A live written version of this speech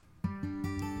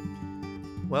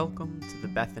Welcome to the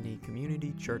Bethany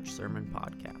Community Church Sermon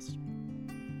Podcast.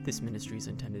 This ministry is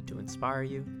intended to inspire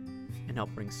you and help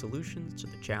bring solutions to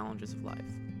the challenges of life.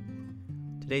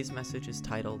 Today's message is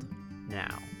titled,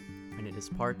 Now, and it is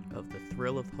part of the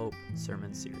Thrill of Hope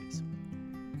sermon series.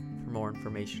 For more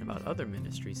information about other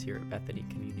ministries here at Bethany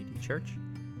Community Church,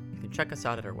 you can check us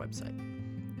out at our website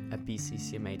at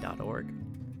bccma.org,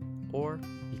 or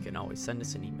you can always send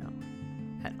us an email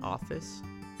at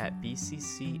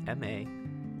office@bccma.org.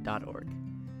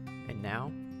 And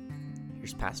now,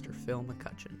 here's Pastor Phil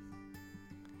McCutcheon.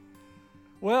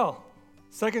 Well,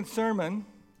 second sermon,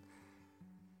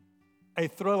 A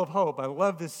Thrill of Hope. I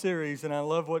love this series, and I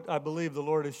love what I believe the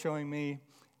Lord is showing me,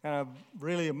 and I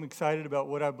really am excited about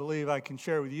what I believe I can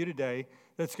share with you today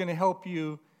that's going to help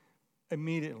you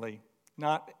immediately,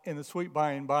 not in the sweet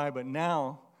by and by, but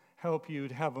now help you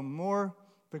to have a more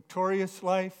victorious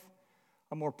life,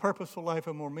 a more purposeful life,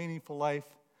 a more meaningful life,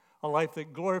 a life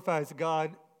that glorifies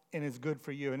God and is good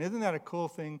for you. And isn't that a cool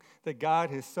thing that God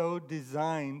has so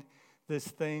designed this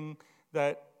thing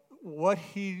that what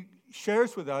He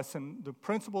shares with us and the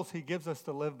principles He gives us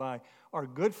to live by are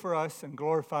good for us and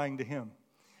glorifying to Him.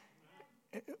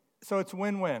 So it's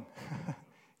win-win.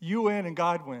 You win and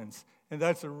God wins. And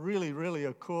that's a really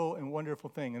a cool and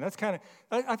wonderful thing. And I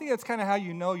think that's kind of how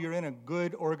you know you're in a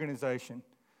good organization.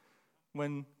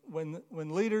 When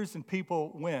leaders and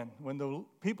people win. When the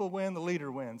people win, the leader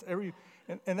wins.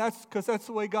 And that's because that's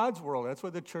the way God's world, that's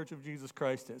what the Church of Jesus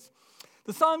Christ is.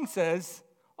 The song says,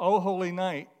 "O holy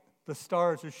night, the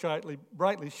stars are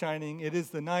brightly shining. It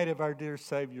is the night of our dear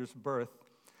Savior's birth.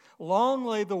 Long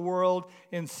lay the world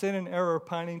in sin and error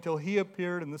pining till He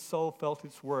appeared and the soul felt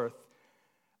its worth.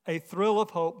 A thrill of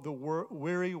hope, the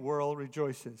weary world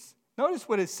rejoices." Notice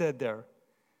what it said there.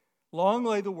 Long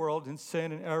lay the world in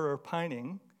sin and error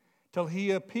pining till He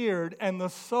appeared and the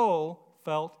soul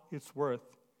felt its worth.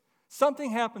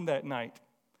 Something happened that night.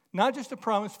 Not just a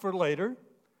promise for later,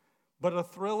 but a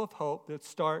thrill of hope that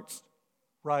starts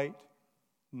right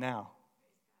now.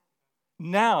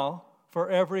 Now for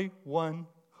everyone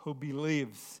who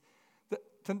believes.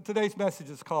 Today's message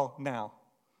is called Now.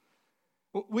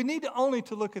 We need only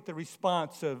to look at the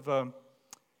response of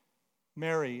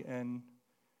Mary and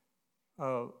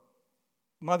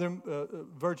Mother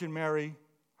Virgin Mary,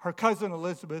 her cousin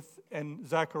Elizabeth, and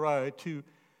Zechariah to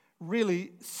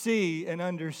really see and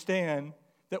understand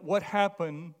that what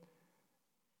happened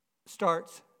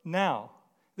starts now.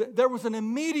 There was an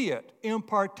immediate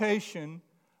impartation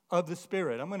of the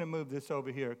Spirit. I'm going to move this over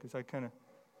here because I kind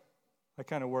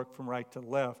of work from right to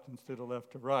left instead of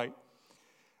left to right.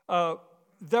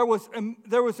 There was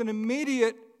an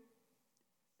immediate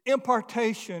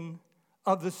impartation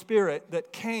of the Spirit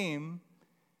that came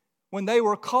when they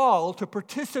were called to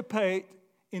participate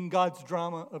in God's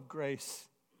drama of grace.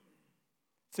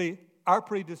 See, our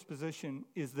predisposition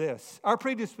is this. Our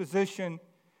predisposition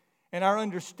and our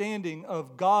understanding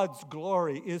of God's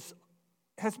glory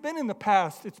has been in the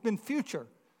past. It's been future.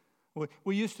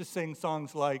 We used to sing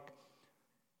songs like,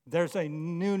 "There's a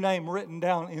new name written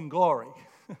down in glory.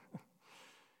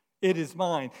 It is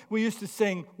mine." We used to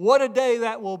sing, "What a day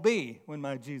that will be when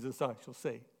my Jesus I shall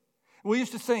see." We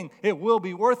used to sing, "It will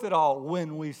be worth it all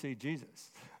when we see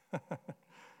Jesus."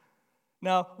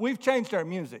 Now, we've changed our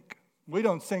music. We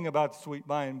don't sing about the sweet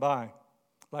by and by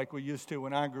like we used to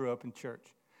when I grew up in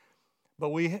church.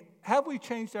 But have we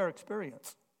changed our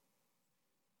experience?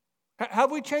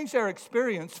 Have we changed our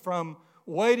experience from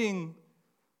waiting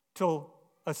till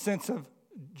a sense of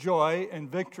joy and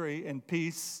victory and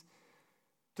peace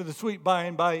to the sweet by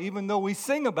and by, even though we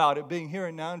sing about it being here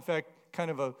and now? In fact,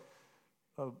 kind of a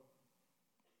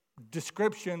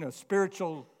description, a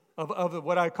spiritual, of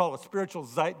what I call a spiritual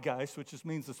zeitgeist, which just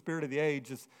means the spirit of the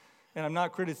age. And I'm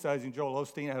not criticizing Joel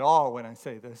Osteen at all when I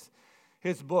say this.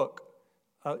 His book,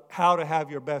 How to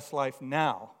Have Your Best Life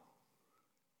Now,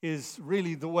 is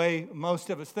really the way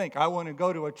most of us think. I want to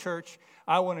go to a church.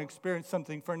 I want to experience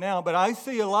something for now. But I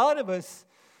see a lot of us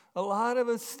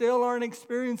still aren't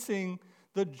experiencing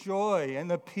the joy and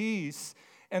the peace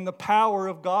and the power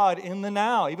of God in the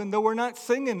now. Even though we're not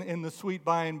singing in the sweet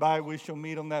by and by we shall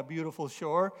meet on that beautiful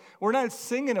shore. We're not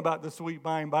singing about the sweet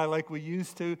by and by like we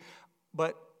used to.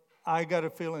 But I got a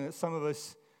feeling that some of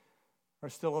us are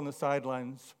still on the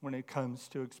sidelines when it comes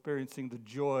to experiencing the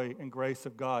joy and grace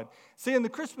of God. See, in the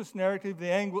Christmas narrative,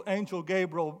 the angel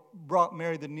Gabriel brought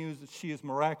Mary the news that she is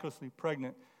miraculously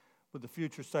pregnant with the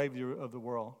future Savior of the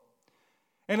world.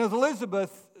 And as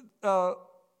Elizabeth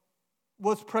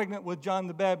was pregnant with John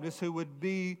the Baptist, who would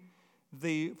be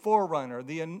the forerunner,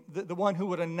 the one who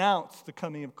would announce the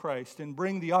coming of Christ and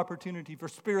bring the opportunity for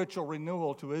spiritual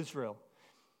renewal to Israel.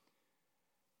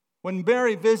 When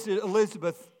Mary visited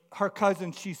Elizabeth, her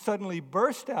cousin, she suddenly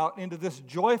burst out into this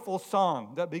joyful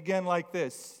song that began like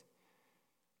this.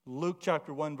 Luke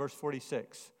chapter 1, verse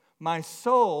 46. My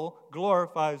soul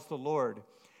glorifies the Lord,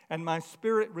 and my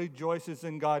spirit rejoices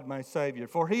in God my Savior.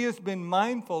 For he has been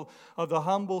mindful of the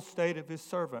humble state of his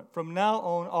servant. From now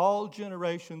on, all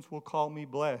generations will call me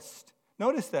blessed.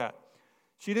 Notice that.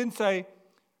 She didn't say,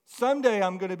 someday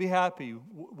I'm going to be happy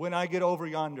when I get over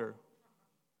yonder.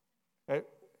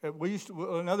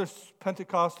 Another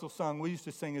Pentecostal song we used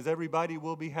to sing is everybody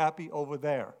will be happy over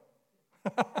there.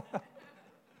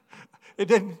 It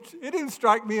didn't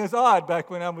strike me as odd back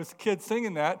when I was a kid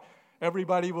singing that.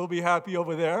 Everybody will be happy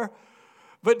over there.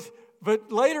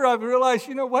 But later I realized,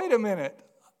 wait a minute.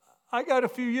 I got a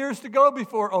few years to go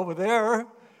before over there.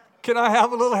 Can I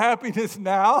have a little happiness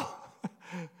now?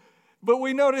 But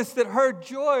we noticed that her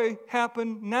joy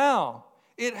happened now.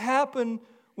 It happened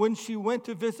when she went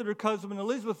to visit her cousin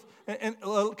Elizabeth. And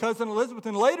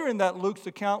later in that Luke's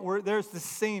account, where there's this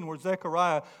scene where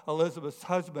Zechariah, Elizabeth's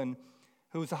husband,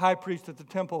 who's a high priest at the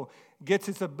temple, gets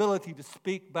his ability to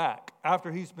speak back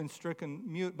after he's been stricken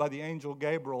mute by the angel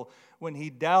Gabriel when he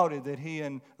doubted that he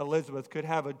and Elizabeth could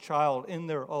have a child in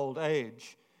their old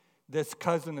age. This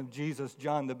cousin of Jesus,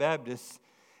 John the Baptist,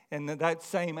 and that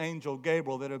same angel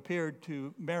Gabriel that appeared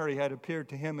to Mary had appeared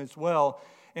to him as well.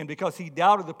 And because he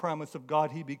doubted the promise of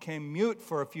God, he became mute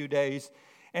for a few days.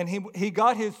 And he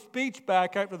got his speech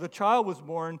back after the child was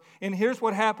born. And here's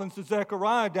what happens to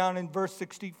Zechariah down in verse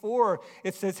 64.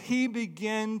 It says, he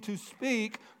began to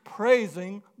speak,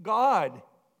 praising God.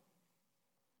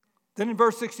 Then in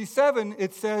verse 67,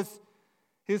 it says,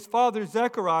 his father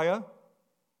Zechariah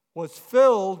was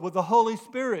filled with the Holy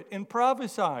Spirit and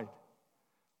prophesied.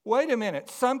 Wait a minute,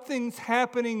 something's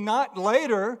happening not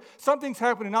later. Something's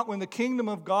happening not when the kingdom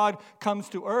of God comes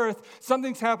to earth.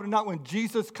 Something's happening not when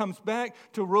Jesus comes back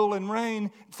to rule and reign.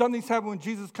 Something's happening when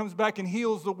Jesus comes back and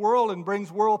heals the world and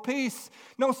brings world peace.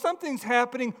 No, something's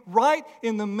happening right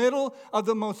in the middle of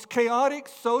the most chaotic,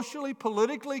 socially,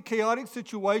 politically chaotic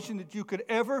situation that you could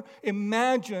ever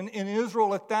imagine in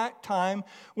Israel at that time,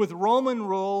 with Roman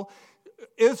rule,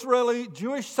 Israeli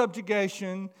Jewish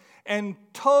subjugation, and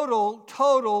total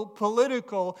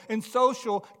political and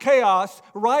social chaos.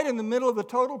 Right in the middle of the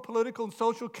total political and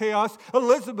social chaos,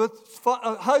 Elizabeth's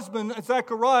husband,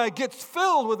 Zechariah, gets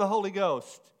filled with the Holy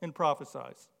Ghost and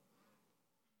prophesies.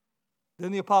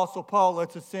 Then the Apostle Paul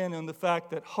lets us in on the fact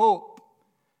that hope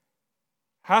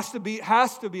has to be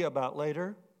about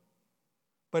later,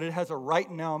 but it has a right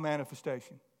now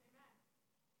manifestation.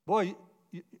 Boy,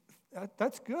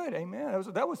 that's good, amen.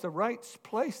 That was the right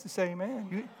place to say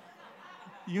amen.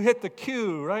 You hit the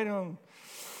cue right on.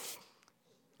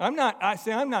 I'm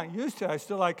not used to it. I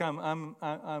still like I'm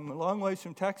a long ways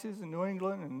from Texas and New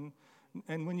England,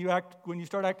 and when you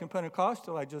start acting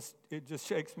Pentecostal, it just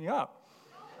shakes me up.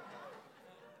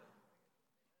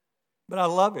 But I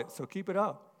love it, so keep it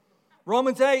up.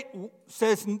 Romans 8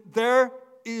 says, there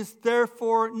is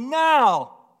therefore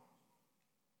now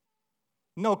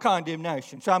no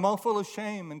condemnation. So I'm all full of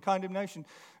shame and condemnation.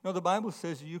 No, the Bible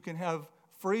says you can have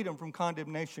freedom from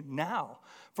condemnation now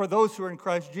for those who are in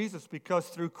Christ Jesus, because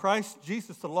through Christ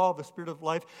Jesus, the law of the Spirit of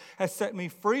life has set me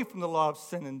free from the law of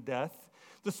sin and death.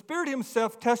 The Spirit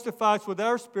himself testifies with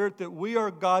our spirit that we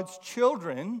are God's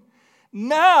children.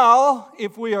 Now,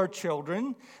 if we are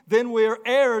children, then we are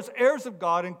heirs of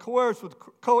God, and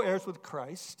co-heirs with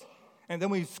Christ. And then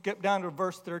we skip down to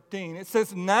verse 13. It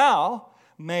says, now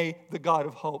may the God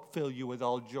of hope fill you with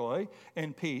all joy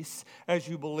and peace as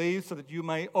you believe, so that you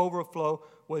may overflow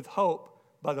with hope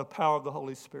by the power of the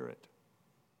Holy Spirit.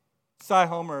 Cy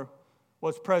Homer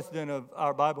was president of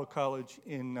our Bible college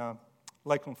in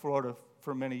Lakeland, Florida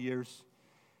for many years,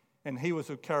 and he was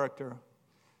a character.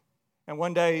 And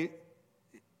one day,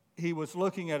 he was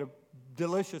looking at a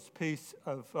delicious piece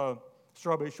of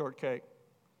strawberry shortcake.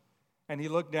 And he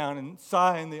looked down, and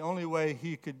Cy, in the only way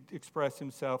he could express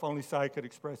himself, only Cy could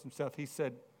express himself, he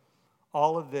said,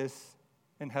 all of this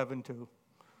in heaven too.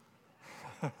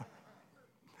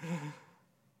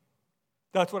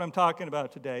 That's what I'm talking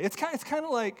about today. It's kind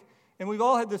of like, and we've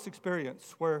all had this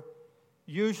experience, where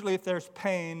usually if there's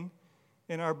pain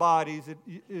in our bodies,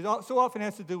 it so often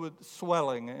has to do with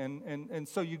swelling. And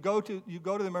so you go to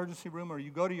the emergency room, or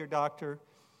you go to your doctor,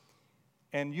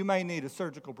 and you may need a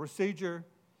surgical procedure.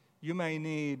 You may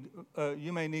need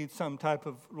some type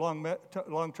of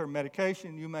long-term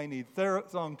medication. You may need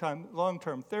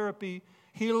long-term therapy.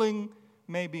 Healing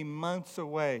may be months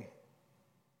away.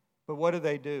 But what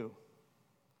do?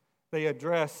 They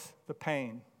address the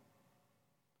pain,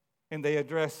 and they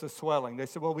address the swelling. They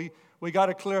say, well, we got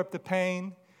to clear up the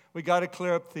pain. We got to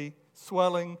clear up the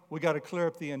swelling, we got to clear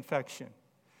up the infection.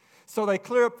 So they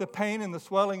clear up the pain and the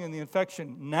swelling and the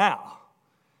infection now.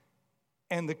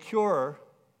 And the cure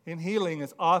and healing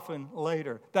is often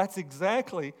later. That's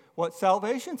exactly what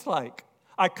salvation's like.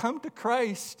 I come to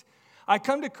Christ. I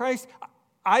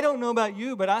don't know about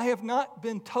you, but I have not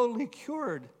been totally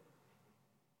cured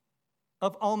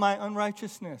of all my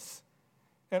unrighteousness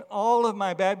and all of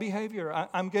my bad behavior.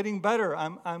 I'm getting better.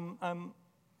 I'm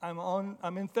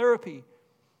in therapy.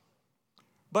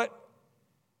 But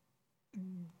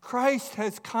Christ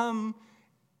has come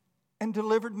and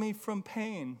delivered me from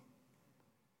pain.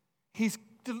 He's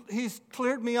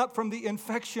cleared me up from the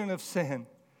infection of sin.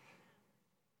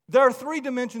 There are 3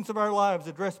 dimensions of our lives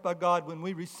addressed by God when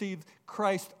we receive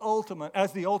Christ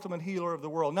as the ultimate healer of the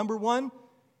world. Number 1,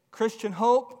 Christian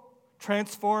hope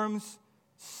transforms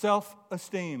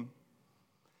self-esteem.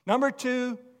 Number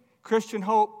 2, Christian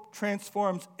hope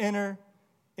transforms inner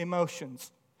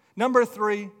emotions. Number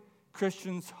 3,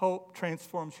 Christian's hope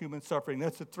transforms human suffering.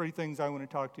 That's the 3 things I want to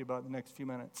talk to you about in the next few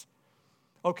minutes.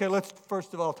 Okay, let's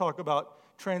first of all talk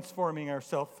about transforming our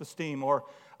self-esteem or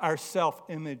our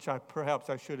self-image, perhaps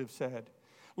I should have said.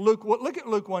 Look at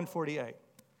Luke 1:48.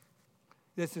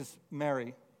 This is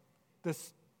Mary,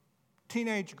 this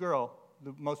teenage girl,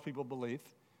 most people believe,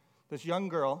 this young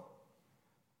girl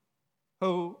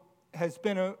who has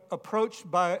been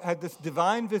had this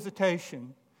divine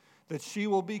visitation that she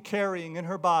will be carrying in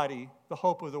her body the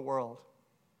hope of the world.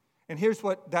 And here's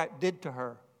what that did to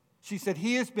her. She said,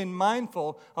 "He has been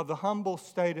mindful of the humble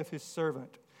state of his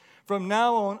servant. From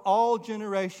now on, all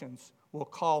generations will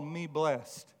call me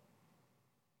blessed."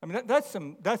 I mean, that's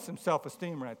some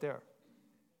self-esteem right there.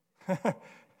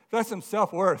 That's some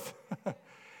self-worth.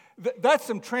 That's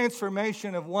some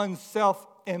transformation of one's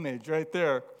self-image right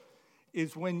there,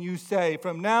 is when you say,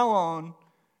 from now on,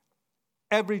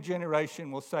 every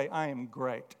generation will say, "I am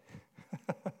great."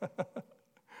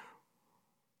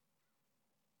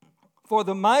 "For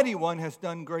the Mighty One has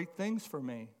done great things for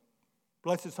me."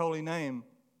 Bless his holy name.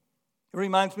 It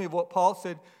reminds me of what Paul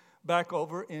said back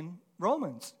over in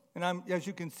Romans. And as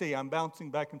you can see, I'm bouncing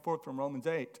back and forth from Romans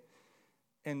 8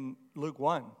 and Luke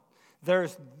 1.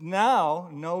 "There's now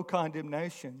no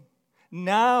condemnation.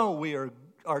 Now we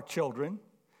are children,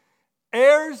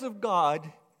 heirs of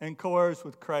God and co-heirs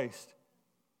with Christ."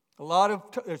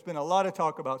 There's been a lot of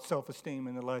talk about self-esteem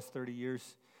in the last 30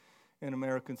 years in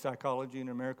American psychology and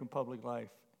American public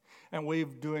life. And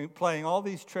playing all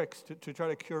these tricks to try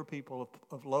to cure people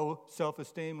of low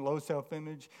self-esteem, low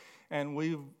self-image, and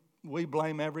we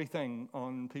blame everything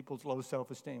on people's low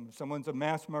self-esteem. If someone's a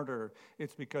mass murderer,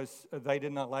 it's because they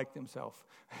did not like themselves.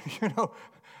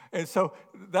 And so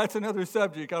that's another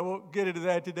subject. I won't get into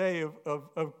that today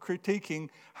of critiquing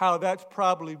how that's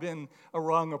probably been a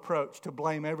wrong approach, to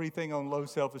blame everything on low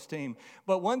self-esteem.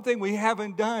 But one thing we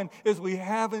haven't done is we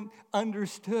haven't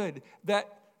understood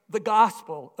that the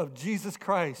gospel of Jesus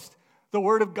Christ, the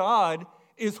Word of God,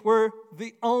 is where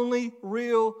the only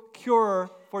real cure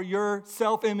for your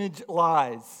self-image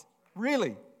lies.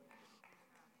 Really.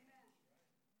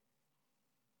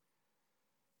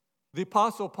 The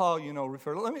Apostle Paul,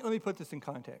 referred. Let me put this in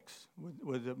context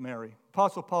with Mary.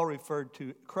 Apostle Paul referred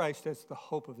to Christ as the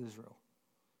hope of Israel.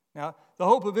 Now, the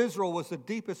hope of Israel was the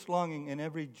deepest longing in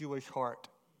every Jewish heart.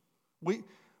 We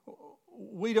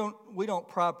don't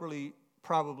properly,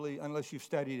 probably, unless you've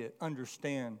studied it,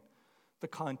 understand the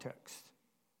context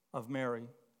of Mary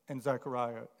and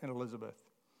Zechariah and Elizabeth.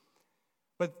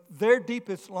 But their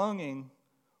deepest longing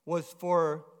was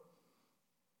for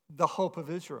the hope of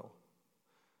Israel,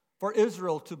 for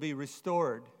Israel to be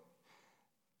restored.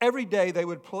 Every day they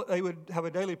would have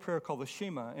a daily prayer called the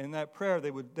Shema. In that prayer they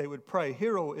would pray,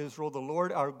 "Hear, O Israel, the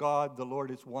Lord our God, the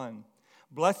Lord is one.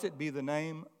 Blessed be the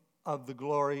name of the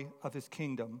glory of his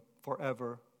kingdom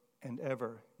forever and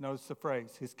ever." Notice the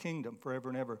phrase, his kingdom forever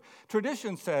and ever.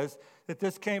 Tradition says that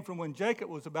this came from when Jacob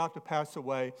was about to pass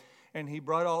away, and he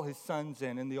brought all his sons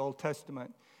in the Old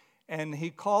Testament. And he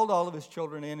called all of his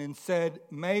children in and said,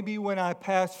 "Maybe when I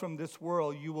pass from this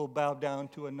world, you will bow down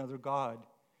to another God."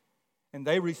 And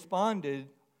they responded,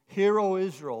 "Hear, O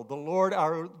Israel, the Lord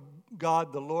our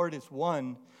God, the Lord is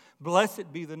one.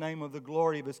 Blessed be the name of the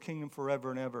glory of his kingdom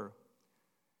forever and ever."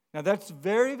 Now that's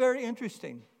very, very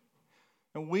interesting.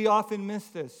 And we often miss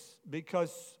this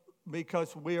because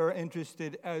we are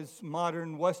interested, as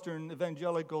modern Western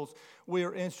evangelicals, we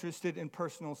are interested in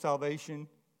personal salvation,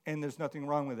 and there's nothing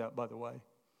wrong with that, by the way.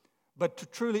 But to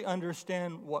truly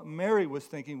understand what Mary was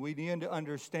thinking, we need to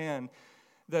understand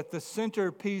that the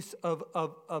centerpiece of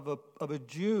a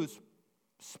Jew's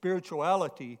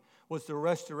spirituality was the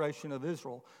restoration of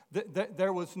Israel.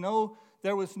 There was no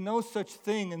there was no such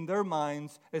thing in their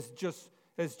minds as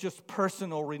just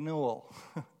personal renewal.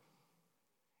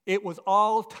 It was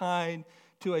all tied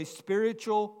to a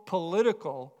spiritual,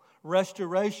 political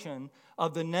restoration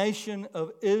of the nation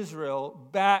of Israel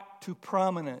back to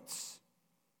prominence.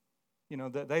 You know,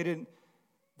 that they didn't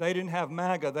have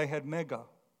MAGA, they had mega.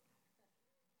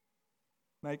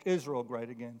 Make Israel great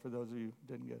again, for those of you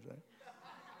who didn't get that.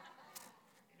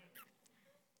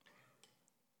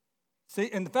 See,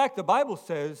 in fact, the Bible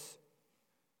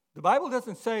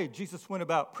doesn't say Jesus went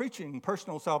about preaching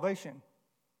personal salvation.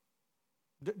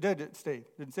 Did it, Steve?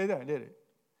 Didn't say that, did it?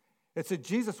 It said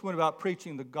Jesus went about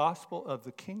preaching the gospel of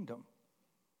the kingdom.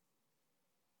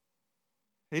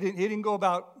 He didn't go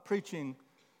about preaching,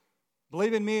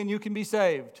 believe in me and you can be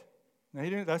saved.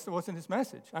 No, that wasn't his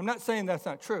message. I'm not saying that's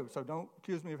not true, so don't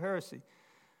accuse me of heresy.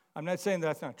 I'm not saying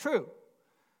that's not true.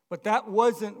 But that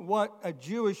wasn't what a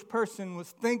Jewish person was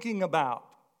thinking about.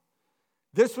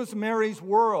 This was Mary's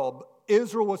world.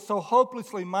 Israel was so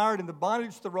hopelessly mired in the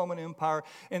bondage of the Roman Empire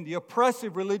and the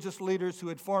oppressive religious leaders who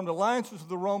had formed alliances with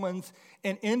the Romans.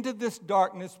 And into this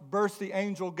darkness burst the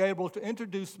angel Gabriel to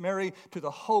introduce Mary to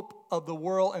the hope of the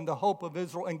world and the hope of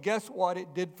Israel. And guess what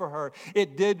it did for her?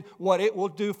 It did what it will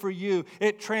do for you.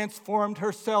 It transformed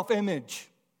her self-image.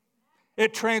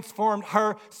 It transformed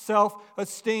her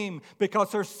self-esteem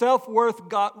because her self-worth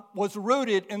was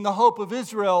rooted in the hope of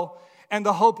Israel and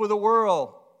the hope of the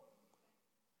world.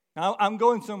 Now, I'm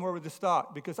going somewhere with this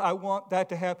thought because I want that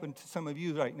to happen to some of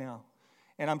you right now.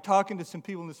 And I'm talking to some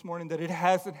people this morning that it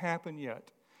hasn't happened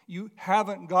yet. You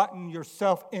haven't gotten your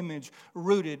self-image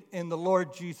rooted in the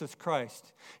Lord Jesus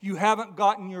Christ. You haven't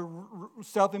gotten your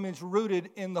self-image rooted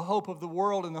in the hope of the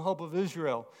world and the hope of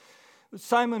Israel.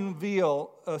 Simone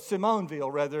Weil,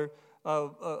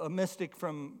 a mystic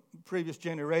from previous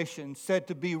generations, said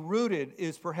to be rooted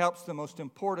is perhaps the most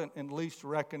important and least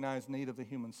recognized need of the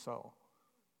human soul.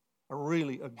 I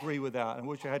really agree with that. I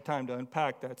wish I had time to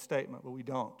unpack that statement, but we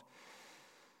don't.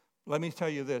 Let me tell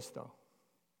you this, though,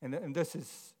 and this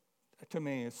is, to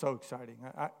me, is so exciting.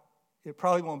 It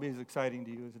probably won't be as exciting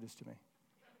to you as it is to me.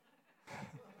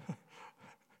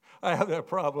 I have that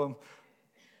problem.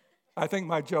 I think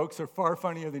my jokes are far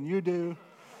funnier than you do,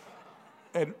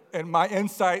 and my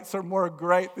insights are more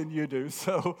great than you do,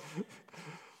 so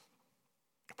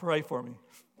pray for me.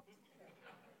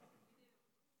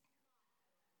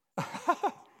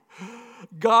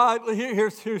 God,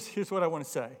 here's what I want to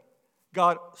say.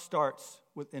 God starts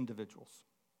with individuals,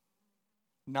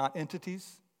 not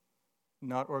entities,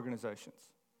 not organizations.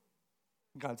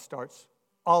 God starts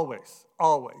always.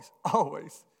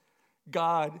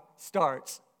 God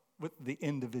starts with the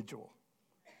individual.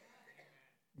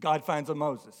 God finds a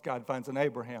Moses. God finds an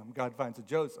Abraham. God finds a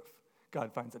Joseph.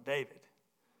 God finds a David.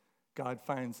 God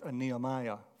finds a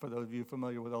Nehemiah, for those of you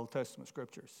familiar with Old Testament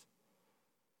scriptures.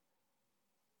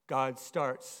 God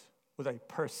starts with a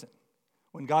person.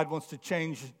 When God wants to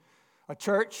change a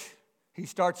church, he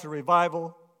starts a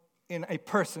revival in a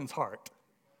person's heart.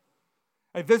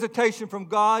 A visitation from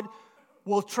God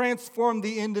will transform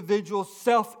the individual's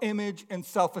self-image and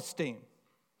self-esteem.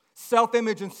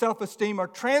 Self-image and self-esteem are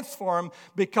transformed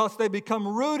because they become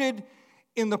rooted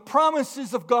in the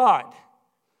promises of God.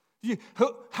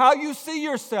 How you see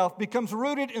yourself becomes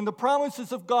rooted in the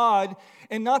promises of God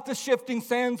and not the shifting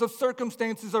sands of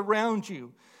circumstances around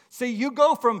you. See, you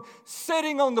go from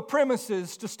sitting on the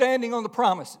premises to standing on the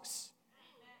promises.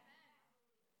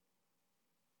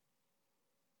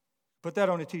 Put that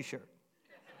on a t-shirt.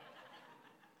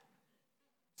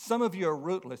 Some of you are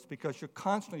rootless because you're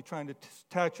constantly trying to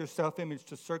attach your self-image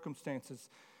to circumstances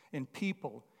and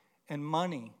people and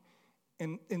money,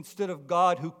 and instead of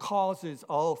God who causes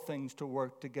all things to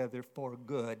work together for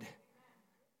good.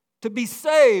 To be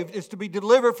saved is to be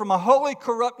delivered from a wholly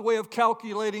corrupt way of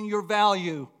calculating your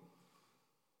value.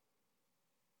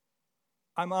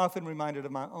 I'm often reminded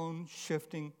of my own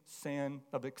shifting sand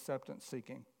of acceptance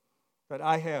seeking that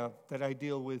I have, that I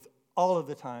deal with all of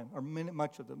the time, or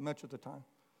much of the time.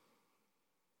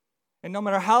 And no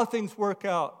matter how things work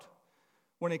out,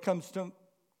 when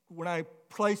I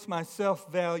place my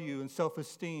self-value and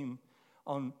self-esteem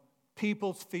on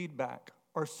people's feedback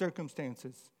or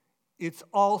circumstances, it's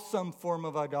all some form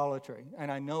of idolatry,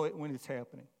 and I know it when it's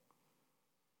happening.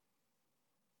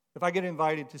 If I get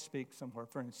invited to speak somewhere,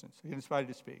 for instance, I get invited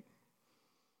to speak.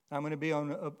 I'm going to be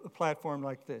on a platform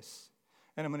like this,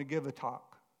 and I'm going to give a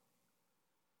talk.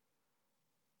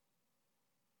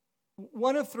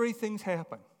 One of three things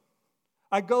happen.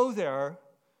 I go there,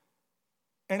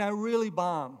 and I really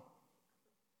bomb,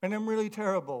 and I'm really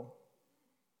terrible.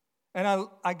 And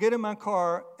I get in my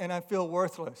car, and I feel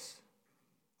worthless.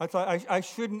 I thought I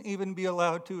shouldn't even be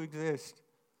allowed to exist.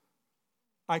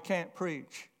 I can't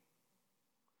preach.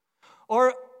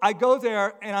 Or I go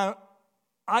there and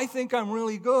I think I'm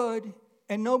really good,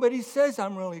 and nobody says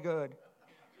I'm really good.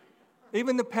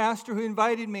 Even the pastor who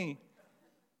invited me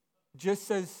just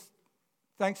says,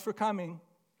 "Thanks for coming."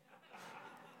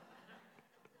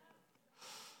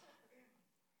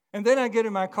 And then I get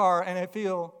in my car and I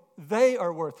feel they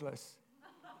are worthless.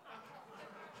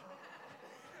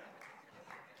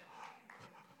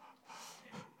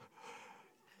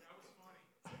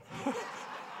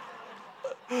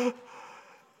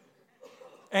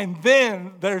 And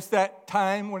then there's that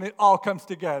time when it all comes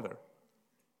together.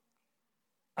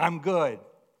 I'm good.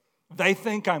 They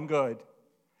think I'm good.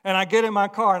 And I get in my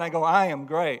car and I go, I am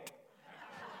great.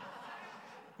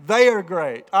 They are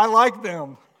great. I like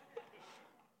them.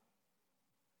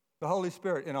 The Holy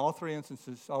Spirit, in all three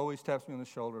instances, always taps me on the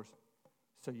shoulders.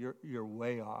 So you're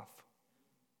way off.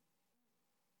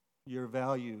 Your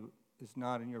value is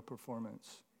not in your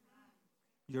performance.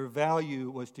 Your value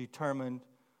was determined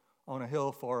on a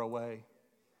hill far away,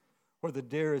 where the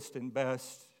dearest and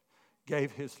best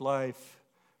gave his life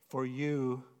for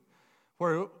you,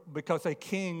 where because a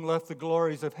king left the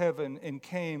glories of heaven and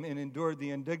came and endured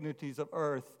the indignities of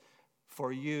earth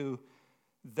for you,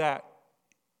 that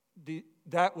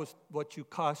was what you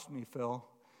cost me, Phil,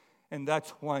 and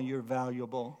that's why you're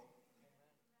valuable.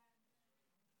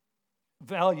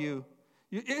 Value,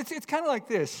 it's kind of like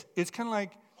this. It's kind of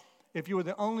like if you were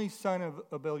the only son of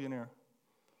a billionaire.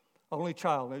 Only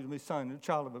child, maybe son,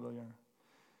 child of a billionaire.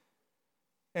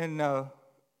 And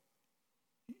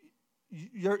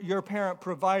your parent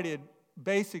provided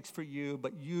basics for you,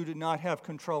 but you did not have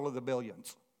control of the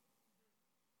billions.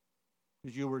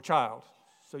 Because you were a child.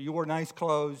 So you wore nice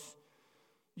clothes,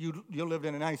 you lived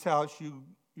in a nice house,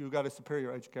 you got a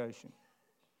superior education.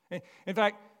 In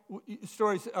fact,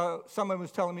 stories, someone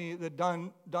was telling me that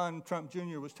Don Trump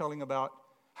Jr. was telling about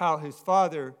how his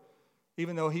father,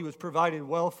 even though he was provided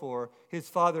well for, his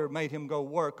father made him go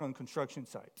work on construction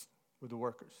sites with the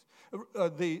workers.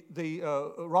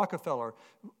 Rockefeller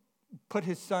put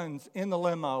his sons in the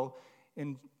limo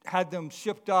and had them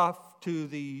shipped off to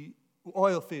the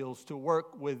oil fields to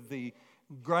work with the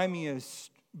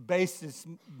grimiest, basest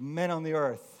men on the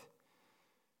earth.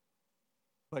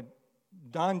 But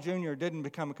Don Jr. didn't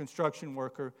become a construction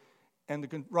worker, and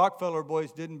the Rockefeller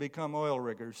boys didn't become oil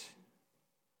riggers.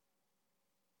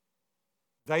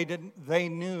 They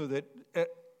knew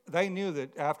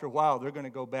that after a while they're going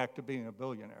to go back to being a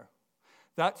billionaire.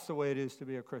 That's the way it is to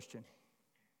be a Christian.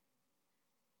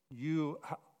 You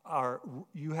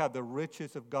have the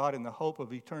riches of God and the hope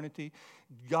of eternity.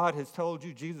 God has told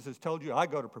you, Jesus has told you, I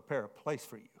go to prepare a place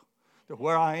for you. That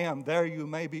where I am, there you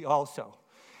may be also.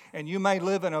 And you may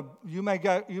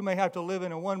have to live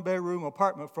in a one-bedroom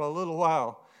apartment for a little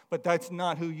while, but that's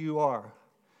not who you are.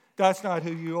 That's not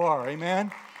who you are.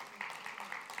 Amen?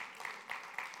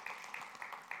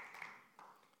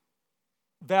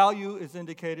 Value is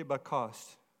indicated by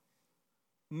cost.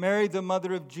 Mary, the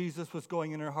mother of Jesus, was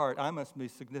going in her heart, I must be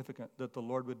significant that the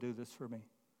Lord would do this for me.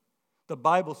 The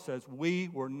Bible says we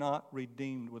were not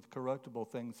redeemed with corruptible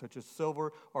things such as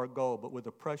silver or gold, but with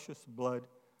the precious blood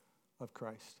of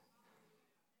Christ.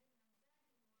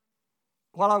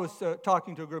 While I was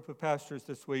talking to a group of pastors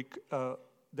this week,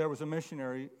 there was a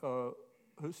missionary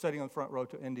who's sitting on the front row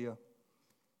to India.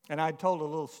 And I told a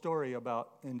little story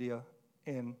about India,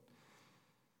 and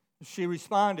she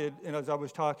responded, and as I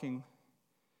was talking,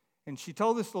 and she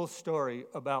told this little story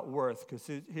about worth, because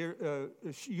here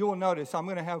you will notice I'm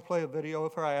going to play a video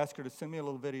of her. I asked her to send me a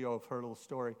little video of her little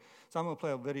story. So I'm going to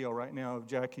play a video right now of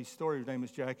Jackie's story. Her name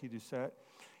is Jackie Doucette.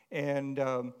 And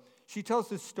she tells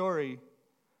this story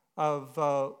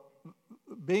of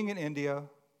being in India,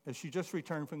 as she just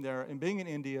returned from there, and being in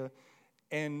India,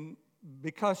 and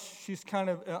because she's kind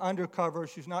of undercover,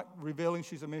 she's not revealing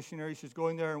she's a missionary, she's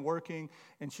going there and working,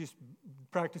 and she's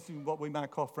practicing what we might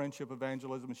call friendship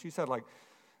evangelism. And she said, like,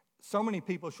 so many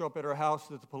people show up at her house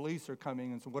that the police are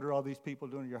coming, and so what are all these people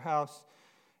doing at your house?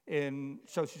 And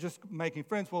so she's just making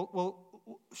friends. Well,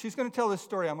 she's going to tell this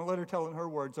story. I'm going to let her tell in her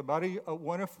words about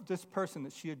this person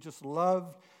that she had just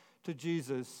loved to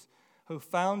Jesus, who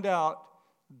found out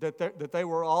that they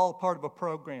were all part of a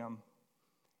program.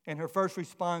 And her first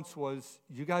response was,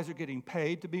 you guys are getting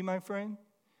paid to be my friend?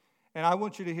 And I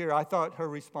want you to hear, I thought her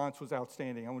response was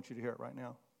outstanding. I want you to hear it right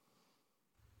now.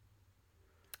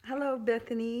 Hello,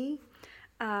 Bethany.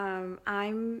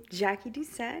 I'm Jackie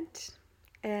Doucette,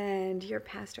 and your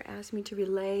pastor asked me to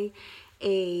relay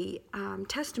a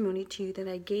testimony to you that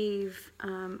I gave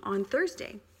on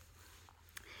Thursday.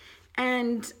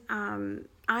 And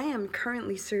I am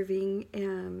currently serving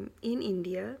in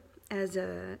India as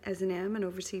an M, an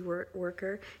overseas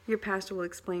worker. Your pastor will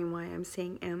explain why I'm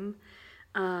saying M.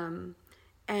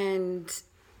 And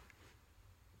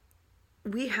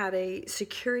we had a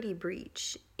security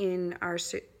breach in our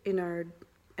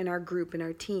group, in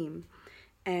our team,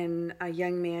 and a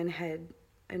young man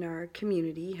in our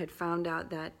community had found out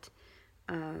that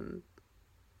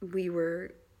we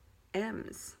were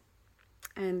M's,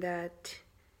 and that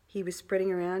he was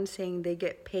spreading around saying they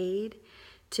get paid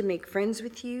to make friends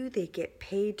with you, they get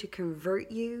paid to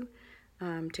convert you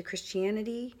to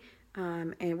Christianity,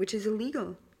 and which is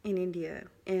illegal in India,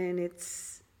 and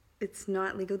it's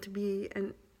not legal to be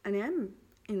an M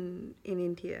in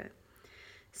India.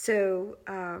 So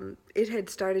it had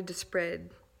started to spread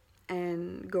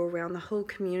and go around the whole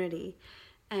community.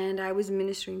 And I was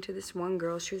ministering to this one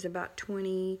girl. She was about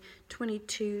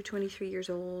 22, 23 years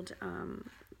old,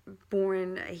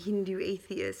 born a Hindu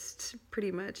atheist,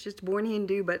 pretty much. Just born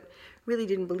Hindu, but really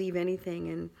didn't believe anything.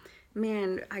 And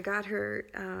man, I got her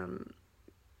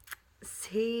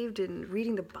saved and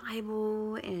reading the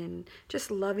Bible and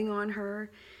just loving on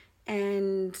her.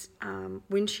 And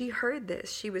when she heard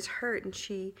this, she was hurt, and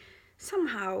she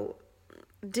somehow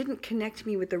didn't connect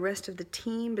me with the rest of the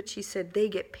team, but she said, they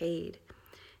get paid.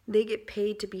 They get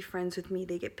paid to be friends with me.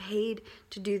 They get paid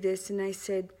to do this. And I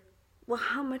said, well,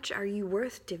 how much are you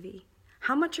worth, Divi?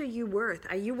 How much are you worth?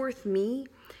 Are you worth me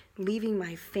leaving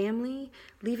my family,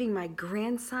 leaving my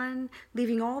grandson,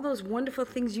 leaving all those wonderful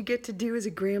things you get to do as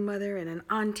a grandmother and an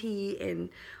auntie and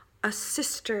a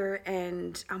sister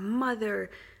and a mother?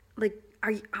 Like,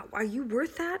 are you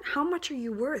worth that? How much are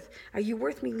you worth? Are you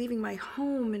worth me leaving my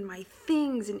home and my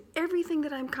things and everything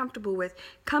that I'm comfortable with?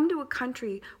 Come to a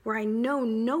country where I know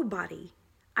nobody.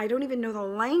 I don't even know the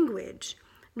language.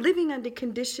 Living under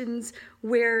conditions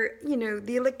where,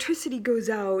 the electricity goes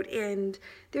out and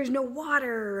there's no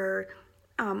water,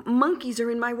 or monkeys are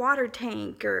in my water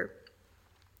tank, or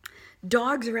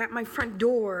dogs are at my front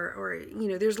door, or,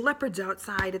 there's leopards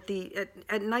outside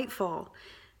at nightfall.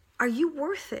 Are you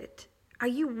worth it? Are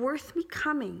you worth me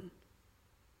coming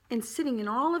and sitting in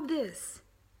all of this,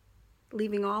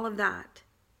 leaving all of that?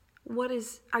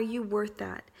 Are you worth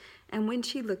that? And when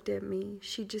she looked at me,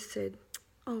 she just said,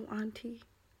 oh, Auntie,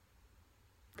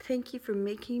 thank you for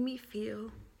making me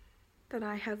feel that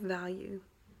I have value.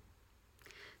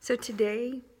 So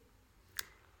today,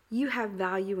 you have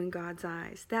value in God's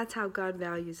eyes. That's how God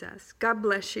values us. God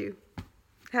bless you.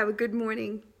 Have a good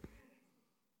morning.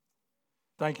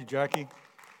 Thank you, Jackie.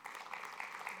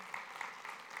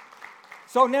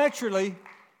 So naturally,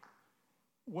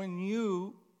 when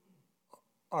you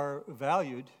are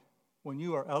valued, when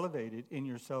you are elevated in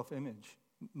your self-image,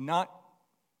 not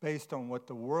based on what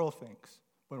the world thinks,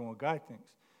 but on what God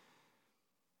thinks,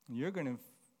 you're going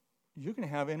to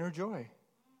have inner joy.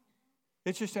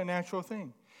 It's just a natural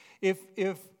thing. If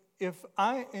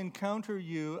I encounter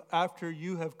you after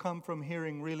you have come from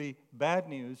hearing really bad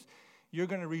news, you're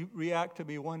going to react to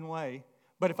me one way.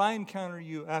 But if I encounter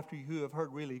you after you have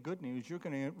heard really good news, you're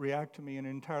going to react to me in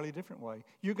an entirely different way.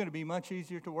 You're going to be much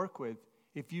easier to work with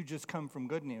if you just come from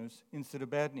good news instead of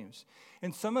bad news.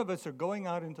 And some of us are going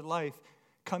out into life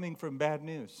coming from bad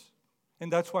news.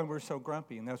 And that's why we're so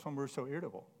grumpy, and that's why we're so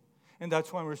irritable. And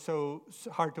that's why we're so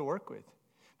hard to work with.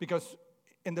 Because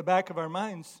in the back of our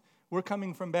minds, we're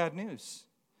coming from bad news.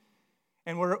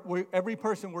 And every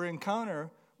person we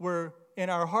encounter, we're in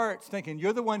our hearts thinking,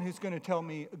 you're the one who's going to tell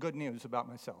me good news about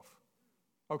myself.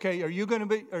 Okay, are you going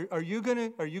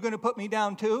to put me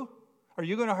down too? Are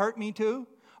you going to hurt me too?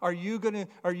 Are you going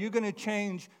to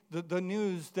change the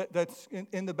news that's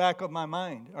in the back of my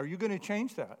mind? Are you going to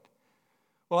change that?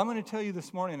 Well, I'm going to tell you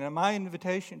this morning, and my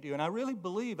invitation to you, and I really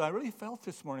felt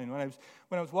this morning when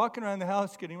I was walking around the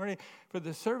house getting ready for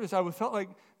the service, I felt like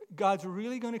God's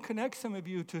really going to connect some of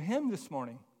you to Him this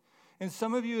morning. And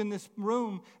some of you in this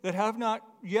room that have not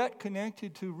yet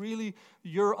connected to really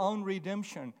your own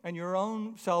redemption and your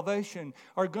own salvation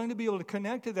are going to be able to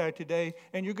connect to that today.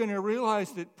 And you're going to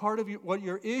realize that part of what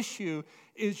your issue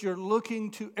is, you're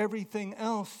looking to everything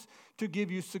else to give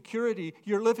you security.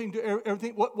 You're looking to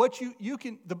everything. What you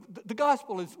can. The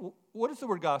gospel is, what does the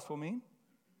word gospel mean?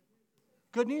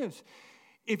 Good news.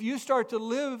 If you start to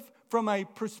live from a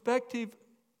perspective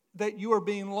that you are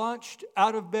being launched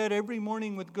out of bed every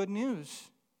morning with good news,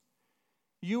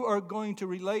 you are going to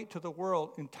relate to the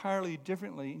world entirely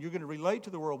differently. You're going to relate to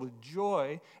the world with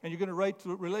joy, and you're going to relate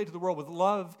to the world with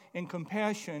love and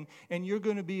compassion, and you're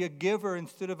going to be a giver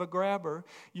instead of a grabber.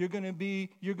 You're going to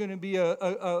be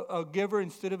a giver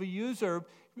instead of a user.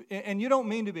 And you don't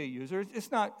mean to be a user.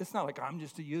 It's not like I'm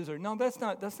just a user. No, that's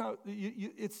not.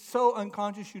 It's so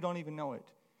unconscious you don't even know it.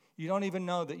 You don't even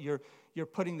know that you're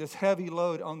putting this heavy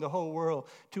load on the whole world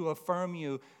to affirm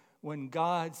you when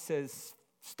God says,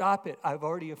 stop it, I've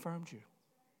already affirmed you.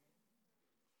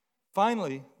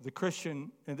 Finally, the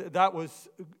Christian, and that was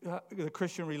the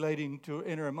Christian relating to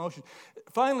inner emotions.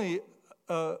 Finally,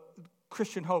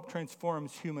 Christian hope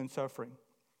transforms human suffering.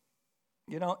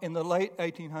 You know, in the late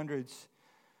 1800s,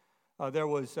 there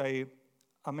was a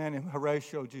man named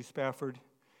Horatio G. Spafford.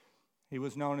 He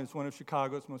was known as one of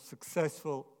Chicago's most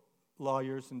successful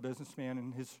lawyers and businessmen,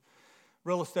 and his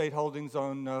real estate holdings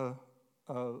on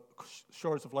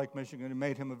shores of Lake Michigan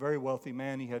made him a very wealthy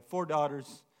man. He had 4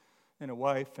 daughters and a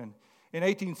wife, and in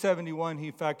 1871,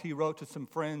 he wrote to some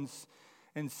friends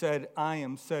and said, I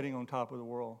am sitting on top of the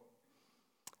world.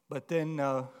 But then,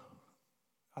 I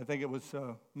think it was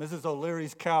Mrs.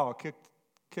 O'Leary's cow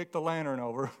kicked the lantern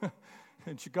over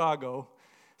in Chicago,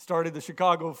 started the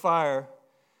Chicago fire,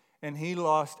 and he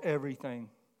lost everything.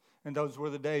 And those were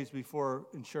the days before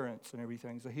insurance and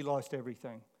everything, so he lost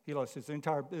everything. He lost his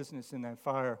entire business in that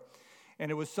fire. And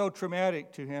it was so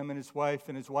traumatic to him and his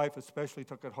wife especially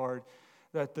took it hard,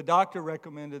 that the doctor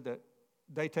recommended that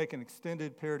they take an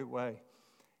extended period away.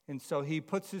 And so he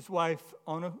puts his wife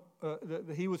on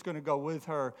he was going to go with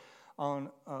her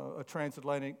on a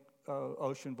transatlantic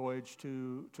ocean voyage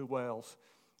to Wales.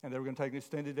 And they were going to take an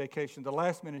extended vacation. The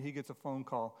last minute, he gets a phone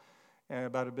call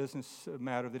about a business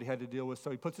matter that he had to deal with.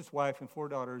 So he puts his wife and 4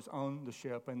 daughters on the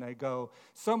ship, and they go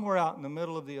somewhere out in the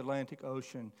middle of the Atlantic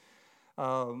Ocean.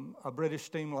 A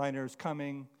British steamliner is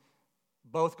coming,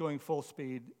 both going full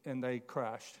speed, and they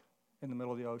crashed in the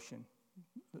middle of the ocean.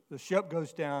 The ship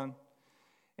goes down,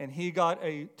 and he got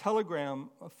a telegram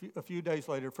a few days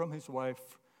later from his wife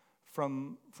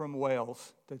from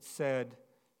Wales that said,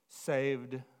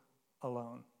 saved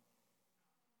alone.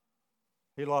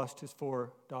 He lost his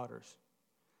 4 daughters.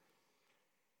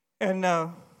 And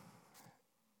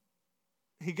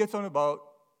he gets on a boat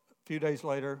a few days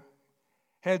later,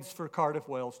 heads for Cardiff,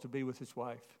 Wales to be with his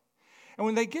wife. And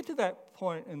when they get to that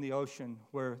point in the ocean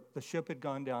where the ship had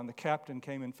gone down, the captain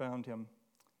came and found him,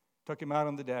 took him out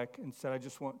on the deck and said, I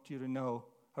just want you to know,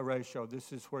 Horatio,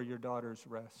 this is where your daughters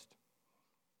rest.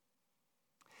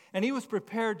 And he was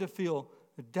prepared to feel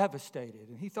devastated,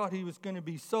 and he thought he was going to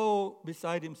be so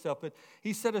beside himself. But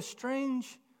he said, a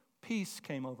strange peace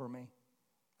came over me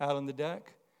out on the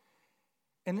deck.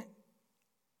 And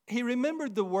he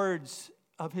remembered the words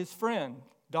of his friend,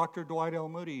 Dr. Dwight L.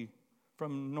 Moody,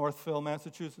 from Northville,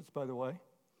 Massachusetts, by the way.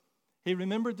 He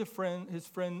remembered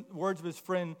words of his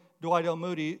friend, Dwight L.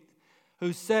 Moody,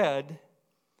 who said,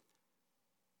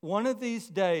 one of these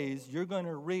days you're going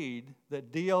to read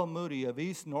that D.L. Moody of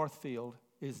East Northfield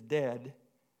is dead.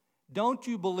 Don't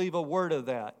you believe a word of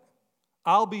that.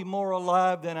 I'll be more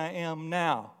alive than I am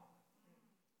now.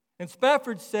 And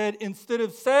Spafford said, instead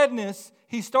of sadness,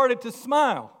 he started to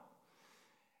smile.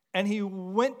 And he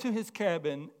went to his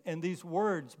cabin, and these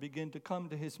words began to come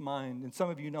to his mind. And some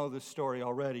of you know this story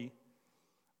already,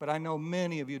 but I know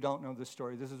many of you don't know this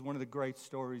story. This is one of the great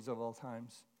stories of all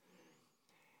times.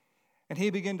 And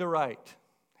he began to write.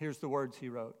 Here's the words he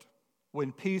wrote.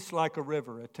 When peace like a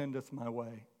river attendeth my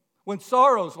way, when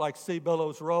sorrows like sea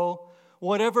billows roll,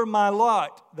 whatever my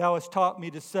lot thou hast taught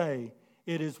me to say,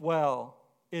 it is well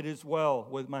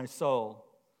with my soul.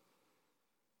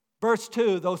 Verse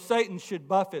 2, though Satan should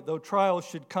buffet, though trials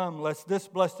should come, lest this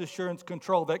blessed assurance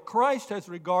control, that Christ has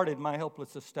regarded my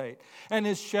helpless estate, and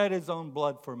has shed his own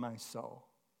blood for my soul.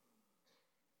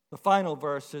 The final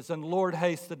verse is, and Lord,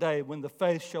 haste the day when the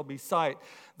face shall be sight,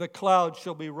 the clouds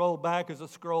shall be rolled back as a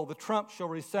scroll, the trump shall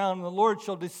resound, and the Lord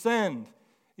shall descend.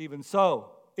 Even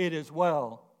so, it is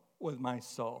well with my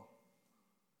soul.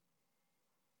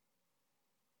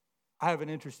 I have an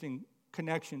interesting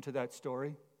connection to that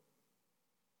story.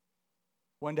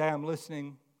 One day I'm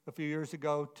listening a few years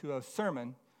ago to a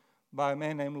sermon by a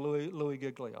man named Louis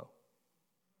Giglio.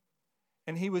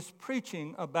 And he was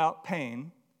preaching about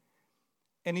pain.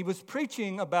 And he was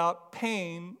preaching about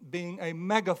pain being a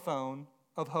megaphone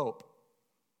of hope.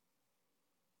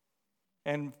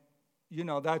 And, you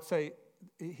know,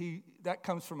 that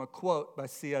comes from a quote by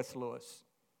C.S. Lewis.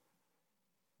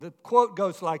 The quote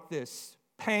goes like this: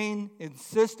 pain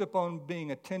insists upon being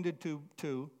attended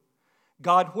to.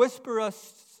 God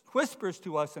whispers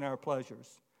to us in our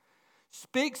pleasures,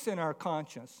 speaks in our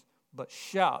conscience, but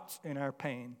shouts in our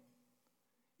pain.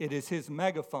 It is his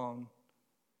megaphone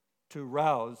to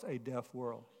rouse a deaf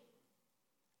world.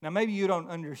 Now, maybe you don't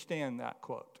understand that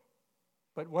quote,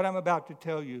 but what I'm about to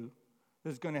tell you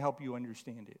is going to help you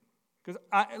understand it. Because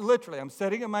I'm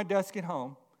sitting at my desk at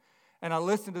home, and I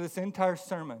listened to this entire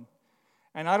sermon,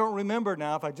 And I don't remember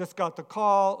now if I just got the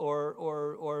call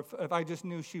or if I just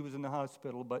knew she was in the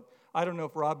hospital. But I don't know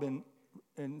if Robin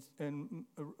and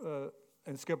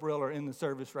Skip Rill are in the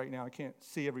service right now. I can't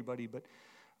see everybody. But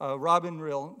Robin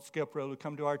Rill, Skip Rill, who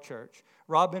come to our church,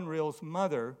 Robin Rill's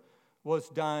mother was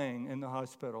dying in the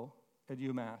hospital at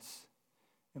UMass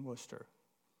in Worcester.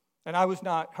 And I was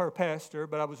not her pastor,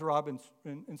 but I was Robin's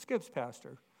and Skip's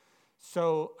pastor.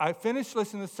 So I finished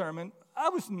listening to the sermon. I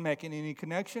wasn't making any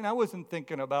connection. I wasn't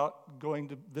thinking about going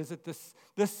to visit this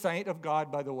saint of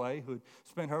God, by the way, who had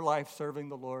spent her life serving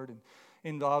the Lord and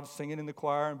involved singing in the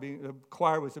choir, and the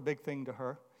choir was a big thing to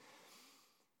her.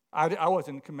 I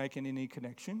wasn't making any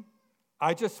connection.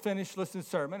 I just finished listening to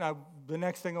the sermon. The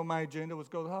next thing on my agenda was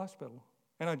go to the hospital.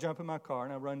 And I jump in my car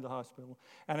and I run to the hospital.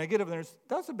 And I get over there.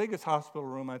 That's the biggest hospital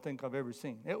room I think I've ever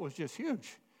seen. It was just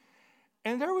huge.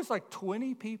 And there was like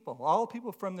 20 people, all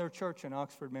people from their church in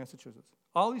Oxford, Massachusetts.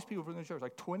 All these people from their church,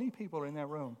 like 20 people are in that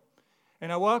room.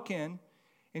 And I walk in,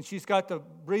 and she's got the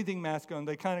breathing mask on.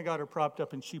 They kind of got her propped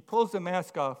up, and she pulls the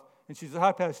mask off, and she said,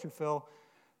 "Hi, Pastor Phil."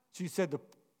 She said, "The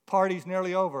party's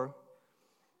nearly over."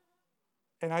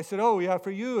 And I said, "Oh, yeah,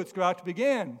 for you, it's about to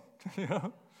begin."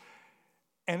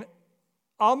 And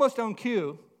almost on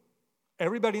cue,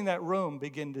 everybody in that room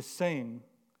began to sing.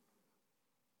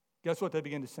 Guess what they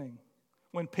began to sing?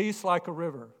 "When peace like a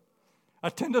river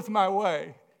attendeth my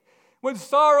way, when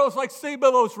sorrows like sea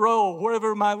billows roll,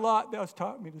 wherever my lot thou hast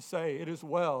taught me to say, it is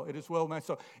well with my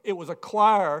soul." It was a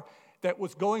choir that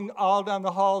was going all down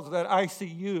the halls of that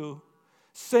ICU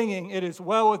singing, "It is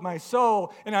well with my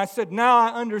soul." And I said, now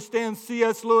I understand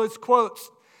C.S. Lewis quotes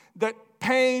that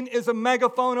pain is a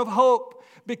megaphone of hope,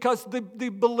 because the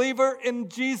believer in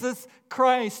Jesus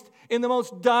Christ, in the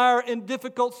most dire and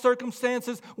difficult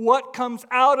circumstances, what comes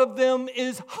out of them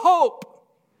is hope.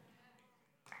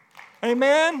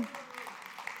 Amen?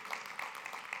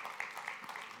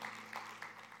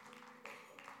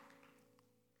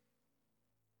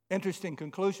 Interesting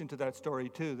conclusion to that story,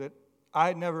 too, that I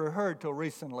had never heard till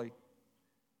recently,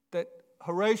 that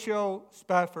Horatio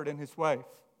Spafford and his wife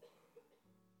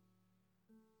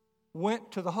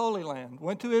went to the Holy Land,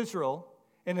 went to Israel,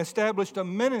 and established a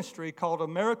ministry called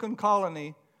American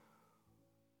Colony,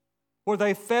 where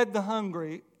they fed the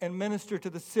hungry and ministered to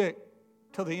the sick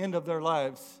till the end of their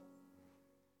lives.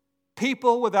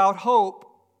 People without hope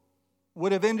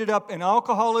would have ended up in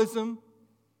alcoholism,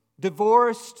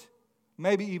 divorced,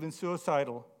 maybe even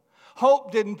suicidal.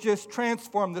 Hope didn't just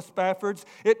transform the Spaffords,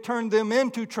 it turned them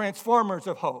into transformers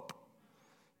of hope.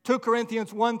 2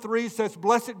 Corinthians 1:3 says,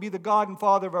 "Blessed be the God and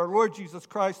Father of our Lord Jesus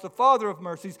Christ, the Father of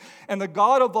mercies, and the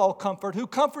God of all comfort, who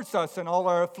comforts us in all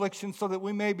our afflictions, so that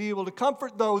we may be able to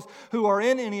comfort those who are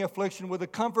in any affliction with the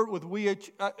comfort with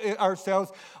which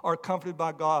ourselves are comforted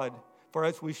by God. For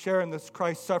as we share in this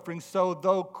Christ's suffering, so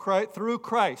through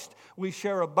Christ we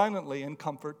share abundantly in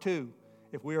comfort too.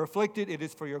 If we are afflicted, it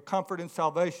is for your comfort and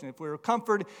salvation. If we are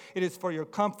comforted, it is for your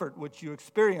comfort, which you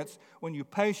experience when you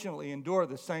patiently endure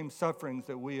the same sufferings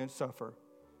that we suffer."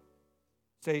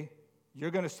 See,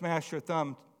 you're going to smash your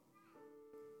thumb,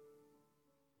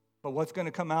 but what's going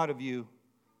to come out of you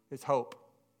is hope.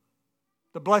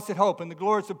 The blessed hope and the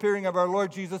glorious appearing of our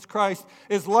Lord Jesus Christ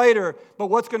is later, but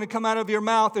what's going to come out of your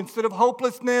mouth instead of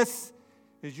hopelessness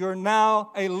is you're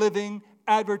now a living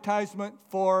advertisement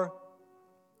for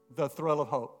the thrill of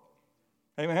hope.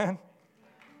 Amen?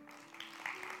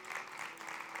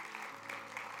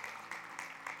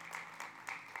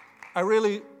 I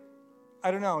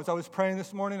don't know, as I was praying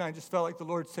this morning, I just felt like the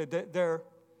Lord said that there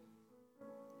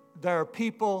are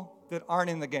people that aren't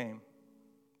in the game.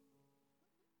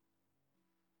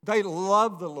 They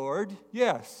love the Lord,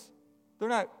 yes.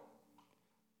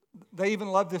 They even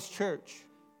love this church,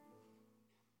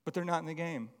 but they're not in the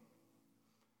game.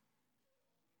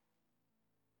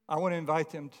 I want to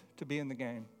invite them to be in the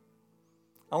game.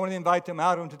 I want to invite them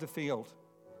out onto the field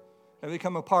and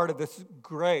become a part of this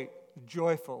great,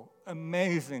 joyful,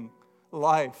 amazing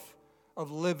life of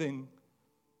living,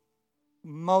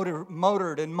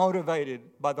 motored and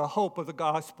motivated by the hope of the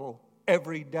gospel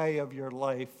every day of your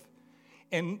life.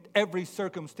 And every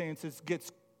circumstance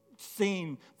gets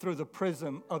seen through the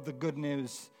prism of the good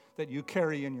news that you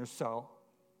carry in your soul.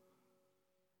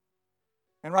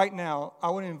 And right now, I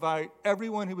want to invite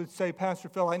everyone who would say, "Pastor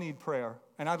Phil, I need prayer,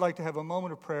 and I'd like to have a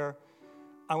moment of prayer."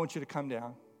 I want you to come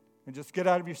down and just get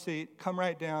out of your seat, come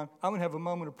right down. I'm going to have a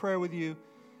moment of prayer with you.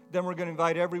 Then we're going to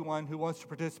invite everyone who wants to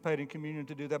participate in communion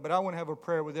to do that. But I want to have a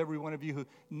prayer with every one of you who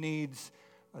needs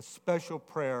a special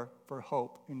prayer for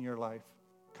hope in your life.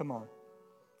 Come on.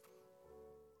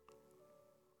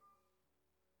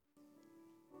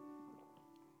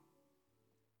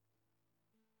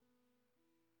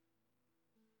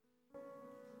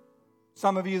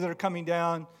 Some of you that are coming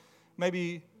down,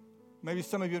 maybe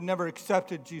some of you have never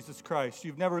accepted Jesus Christ.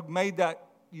 You've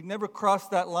never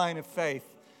crossed that line of faith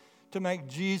to make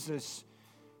Jesus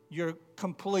your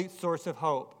complete source of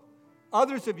hope.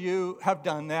 Others of you have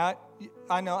done that.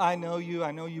 I know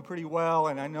you pretty well,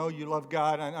 and I know you love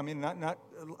God.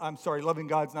 I'm sorry, loving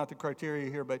God's not the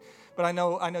criteria here, but I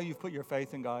know you've put your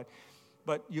faith in God,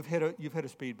 but you've hit a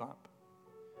speed bump.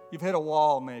 You've hit a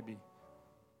wall, maybe.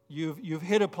 You've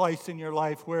hit a place in your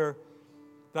life where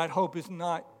that hope is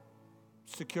not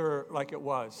secure like it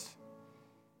was.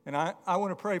 And I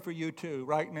want to pray for you too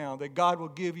right now, that God will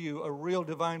give you a real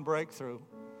divine breakthrough.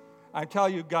 I tell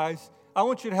you guys, I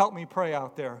want you to help me pray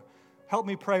out there. Help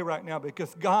me pray right now,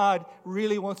 because God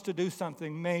really wants to do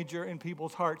something major in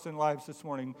people's hearts and lives this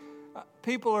morning.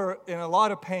 People are in a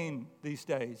lot of pain these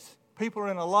days. People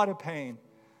are in a lot of pain.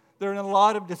 They're in a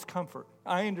lot of discomfort.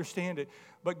 I understand it,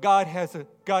 but God has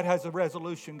a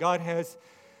resolution. God has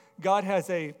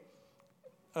an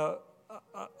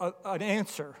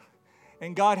answer,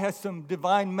 and God has some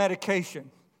divine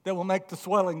medication that will make the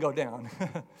swelling go down.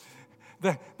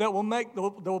 that will make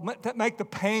the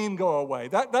pain go away.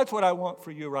 That's what I want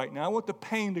for you right now. I want the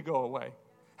pain to go away.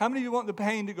 How many of you want the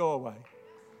pain to go away?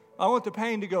 I want the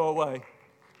pain to go away.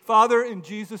 Father, in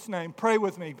Jesus' name, pray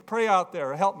with me. Pray out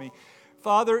there. Help me.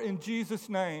 Father, in Jesus'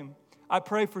 name, I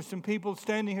pray for some people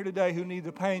standing here today who need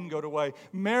the pain to go away.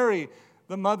 Mary,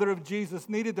 the mother of Jesus,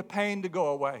 needed the pain to go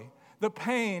away. The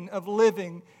pain of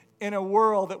living in a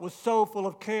world that was so full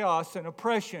of chaos and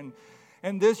oppression.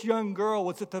 And this young girl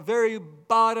was at the very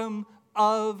bottom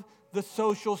of the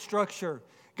social structure.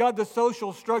 God, the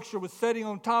social structure was sitting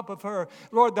on top of her.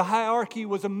 Lord, the hierarchy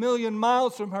was 1,000,000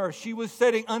 miles from her. She was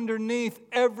sitting underneath.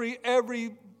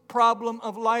 Every problem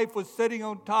of life was sitting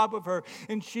on top of her.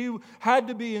 And she had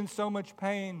to be in so much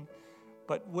pain.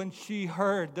 But when she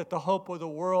heard that the hope of the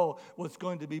world was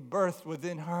going to be birthed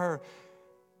within her,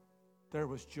 there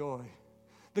was joy.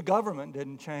 The government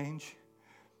didn't change.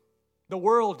 The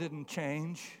world didn't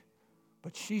change,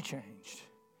 but she changed.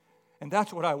 And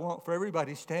that's what I want for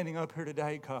everybody standing up here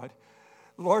today, God.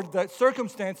 Lord, that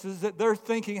circumstances that they're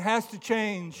thinking has to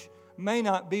change may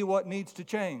not be what needs to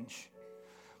change.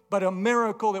 But a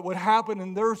miracle that would happen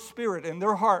in their spirit and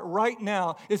their heart right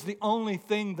now is the only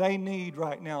thing they need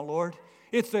right now, Lord.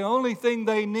 It's the only thing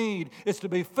they need is to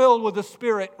be filled with the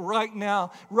Spirit right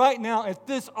now at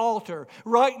this altar,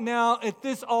 right now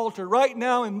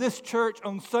in this church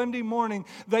on Sunday morning.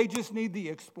 They just need the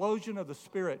explosion of the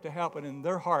Spirit to happen in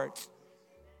their hearts.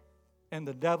 And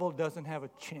the devil doesn't have a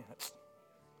chance.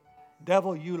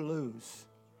 Devil, you lose.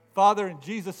 Father, in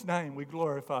Jesus' name, we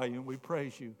glorify you and we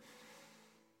praise you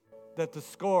that the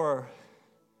score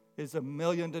is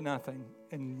 1,000,000-0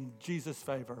 in Jesus'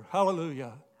 favor.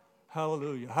 Hallelujah.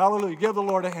 Hallelujah. Hallelujah. Give the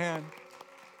Lord a hand.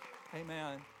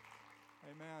 Amen.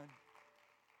 Amen.